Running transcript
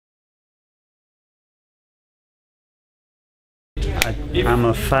I'm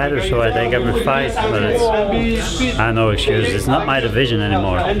a fighter, so I take every fight, but it's, I have no excuse. It's not my division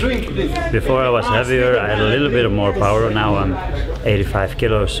anymore. Before I was heavier, I had a little bit of more power. Now I'm 85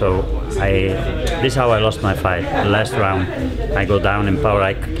 kilos, so this is how I lost my fight. The last round, I go down in power.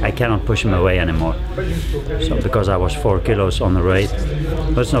 I cannot push him away anymore. So because I was 4 kilos on the weight.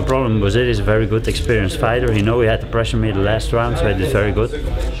 But it's no problem. Bouzidi is a very good, experienced fighter. He know he had to pressure me the last round, so he did very good.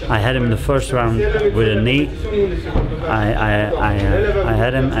 I had him in the first round with a knee. I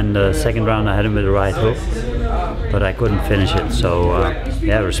had him, and the second round I had him with a right hook, but I couldn't finish it. So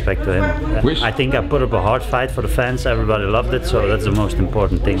yeah, respect to him. I think I put up a hard fight for the fans. Everybody loved it, so that's the most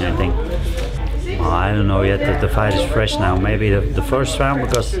important thing, I think. I don't know yet, that the fight is fresh now. Maybe the first round,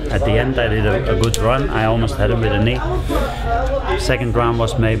 because at the end I did a good run. I almost had him with a knee. Second round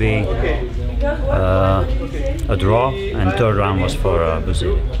was maybe a draw, and third round was for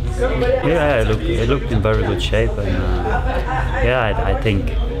Bouzidi. Yeah, it looked in very good shape, and yeah, I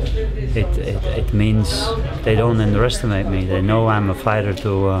think it means they don't underestimate me. They know I'm a fighter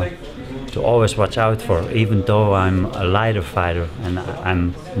to always watch out for, even though I'm a lighter fighter and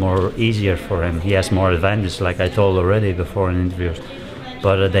I'm more easier for him. He has more advantage, like I told already before in interviews.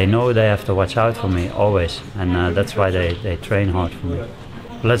 But they know they have to watch out for me always, and that's why they train hard for me.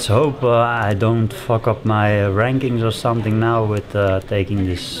 Let's hope I don't fuck up my rankings or something now with taking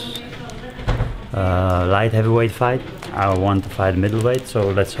this light heavyweight fight. I want to fight middleweight, so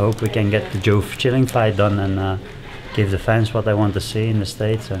let's hope we can get the Joe Schilling fight done and give the fans what they want to see in the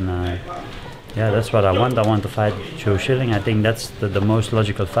States. And yeah, that's what I want. I want to fight Joe Schilling. I think that's the most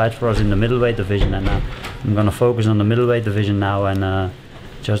logical fight for us in the middleweight division, and I'm gonna focus on the middleweight division now, and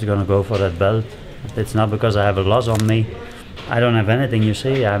just gonna go for that belt. It's not because I have a loss on me. I don't have anything, you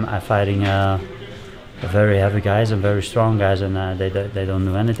see. I'm fighting very heavy guys and very strong guys, and they don't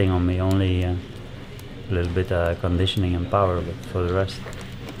do anything on me, only a little bit conditioning and power, but for the rest,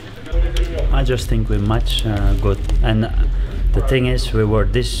 I just think we're much good. And the thing is, we were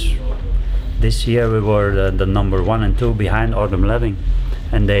this year we were the number 1 and 2 behind Artem Levin,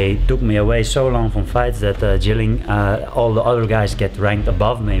 and they took me away so long from fights that Schilling, all the other guys get ranked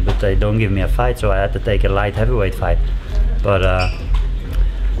above me, but they don't give me a fight, so I had to take a light heavyweight fight. But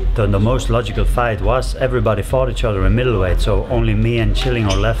the most logical fight was everybody fought each other in middleweight, so only me and Schilling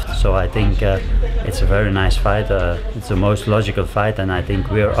are left. So I think it's a very nice fight. It's the most logical fight, and I think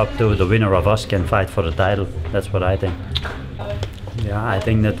we're up to the winner of us can fight for the title. That's what I think. Yeah, I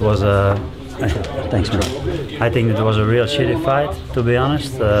think that was a thanks, man. I think it was a real shitty fight, to be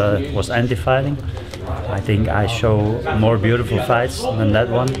honest. It was anti-fighting. I think I show more beautiful fights than that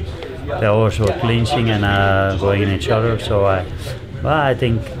one. They also were clinching and going in each other. So I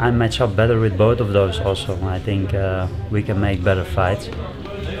think I match up better with both of those also. I think we can make better fights.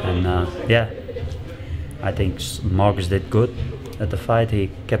 And yeah, I think Marcus did good at the fight. He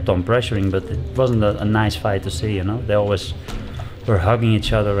kept on pressuring, but it wasn't a nice fight to see, you know. They always were hugging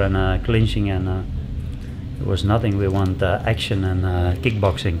each other and clinching, and it was nothing. We want action and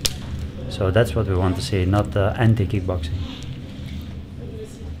kickboxing. So that's what we want to see, not anti-kickboxing.